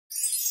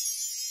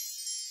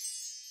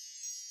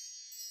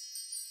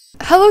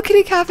Hello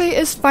Kitty Cafe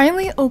is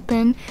finally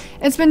open.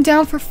 It's been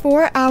down for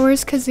 4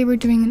 hours because they were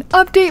doing an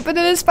update, but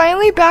it is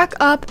finally back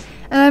up,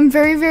 and I'm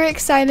very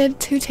excited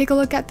to take a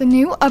look at the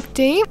new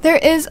update. There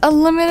is a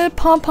limited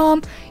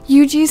pom-pom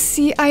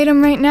UGC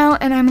item right now,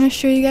 and I'm going to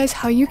show you guys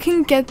how you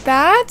can get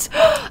that.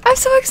 I'm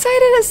so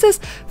excited. It says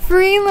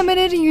free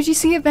limited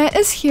UGC event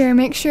is here.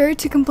 Make sure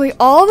to complete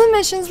all the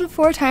missions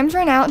before times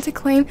run out to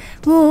claim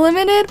the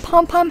limited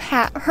pom-pom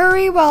hat.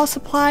 Hurry while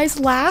supplies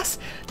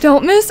last.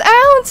 Don't miss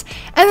out.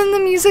 And then the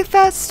music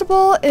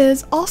festival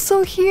is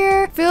also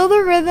here. Feel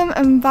the rhythm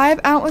and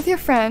vibe out with your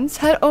friends.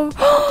 Head over.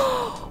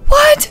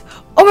 What?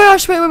 Oh my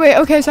gosh, wait.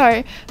 Okay,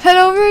 sorry. Head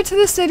over to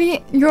the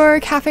city, your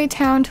cafe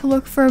town, to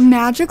look for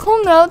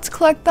magical notes,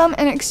 collect them,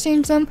 and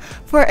exchange them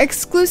for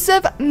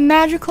exclusive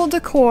magical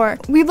decor.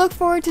 We look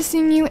forward to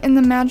seeing you in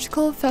the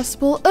magical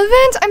festival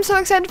event. I'm so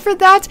excited for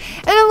that.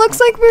 And it looks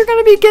like we're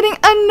going to be getting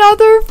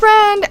another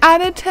friend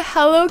added to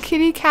Hello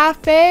Kitty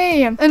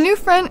Cafe. A new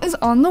friend is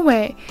on the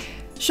way.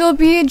 She'll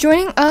be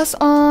joining us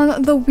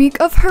on the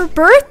week of her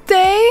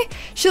birthday.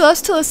 She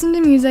loves to listen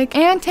to music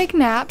and take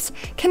naps.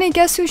 Can you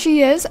guess who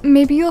she is?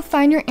 Maybe you'll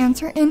find your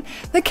answer in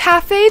the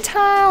cafe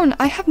town.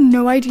 I have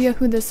no idea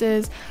who this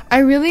is. I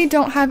really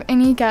don't have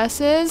any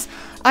guesses.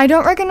 I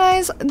don't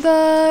recognize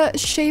the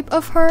shape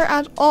of her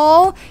at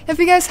all. If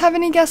you guys have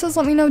any guesses,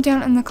 let me know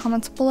down in the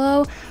comments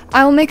below.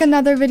 I will make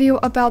another video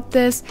about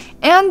this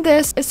and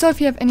this, so if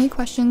you have any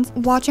questions,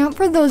 watch out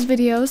for those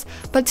videos.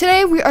 But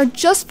today we are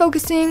just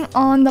focusing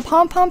on the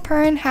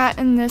Pompompurin hat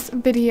in this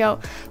video.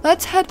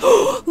 Let's head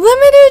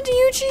limited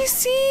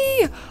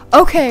UGC.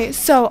 Okay,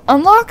 so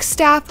unlock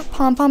staff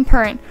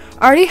Pompompurin.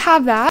 Already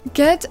have that.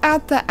 Get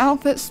at the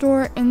outfit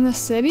store in the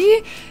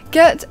city.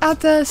 Get at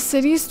the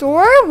city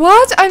store.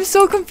 What? I'm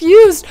so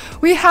confused.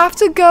 We have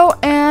to go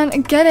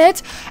and get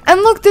it.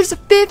 And look, there's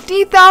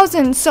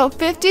 50,000. So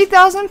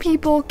 50,000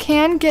 people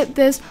can get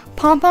this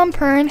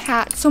Pompompurin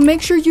hat. So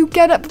make sure you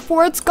get it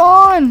before it's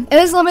gone. It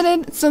is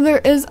limited, so there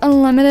is a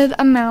limited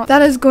amount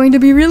that is going to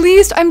be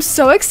released. I'm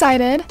so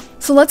excited.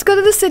 So let's go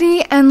to the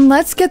city and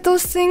let's get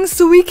those things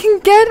so we can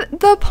get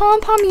the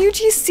pom-pom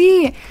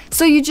UGC.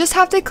 So you just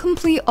have to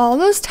complete all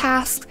those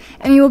tasks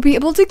and you will be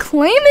able to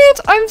claim it.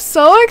 I'm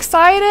so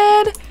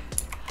excited.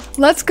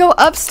 Let's go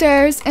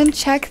upstairs and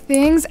check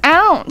things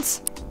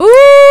out.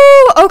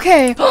 Ooh,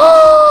 okay.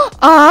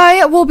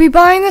 I will be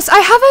buying this. I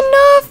have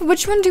enough.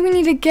 Which one do we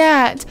need to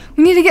get?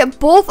 We need to get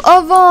both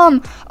of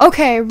them.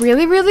 Okay,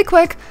 really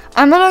quick.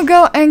 I'm gonna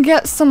go and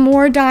get some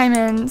more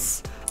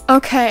diamonds.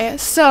 Okay,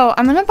 so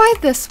I'm gonna buy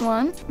this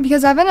one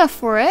because I have enough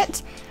for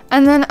it.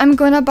 And then I'm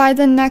gonna buy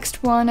the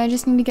next one. I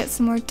just need to get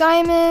some more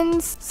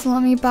diamonds. So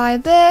let me buy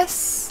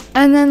this.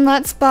 And then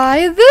let's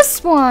buy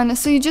this one.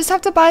 So you just have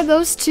to buy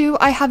those two.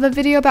 I have a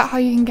video about how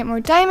you can get more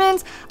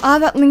diamonds. I'll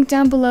have that link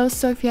down below.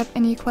 So if you have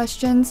any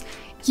questions,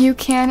 you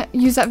can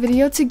use that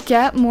video to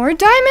get more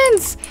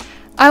diamonds.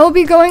 I will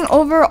be going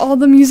over all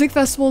the music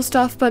festival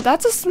stuff, but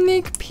that's a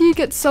sneak peek.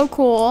 It's so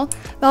cool.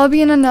 That'll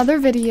be in another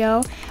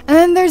video. And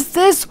then there's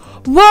this.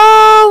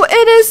 Whoa,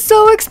 it is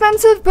so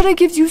expensive, but it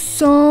gives you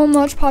so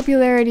much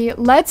popularity.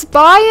 Let's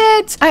buy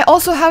it. I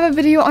also have a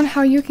video on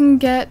how you can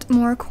get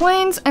more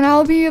coins, and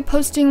I'll be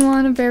posting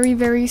one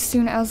very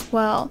soon as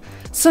well.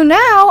 So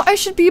now I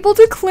should be able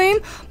to claim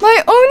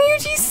my own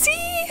UGC.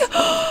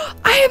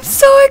 I am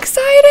so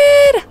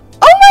excited.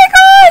 Oh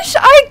my gosh,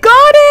 I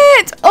got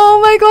it! Oh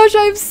my gosh,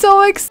 I'm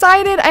so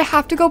excited. I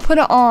have to go put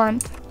it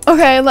on.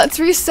 Okay, let's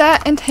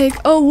reset and take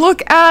a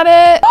look at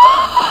it.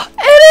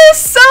 It is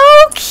so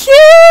cute!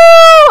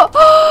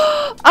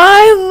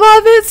 I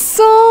love it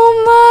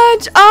so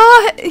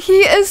much.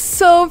 He is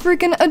so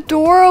freaking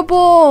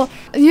adorable.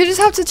 You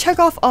just have to check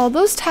off all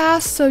those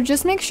tasks, so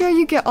just make sure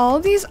you get all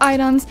of these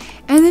items,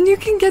 and then you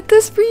can get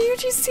this free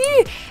UGC.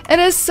 It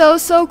is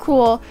so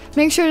cool.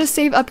 Make sure to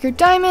save up your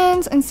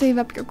diamonds and save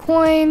up your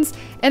coins.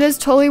 It is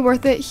totally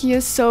worth it. He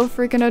is so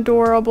freaking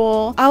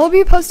adorable. I will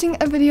be posting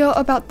a video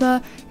about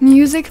the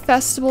music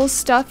festival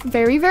stuff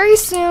very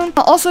soon.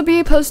 I'll also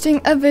be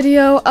posting a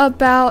video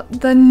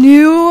about the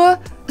new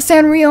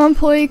Sanrio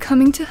employee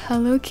coming to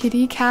Hello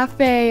Kitty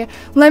Cafe.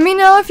 Let me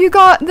know if you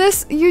got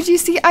this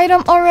UGC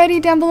item already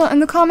down below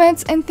in the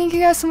comments, and thank you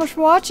guys so much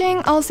for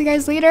watching. I'll see you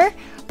guys later.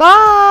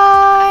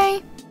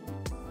 Bye!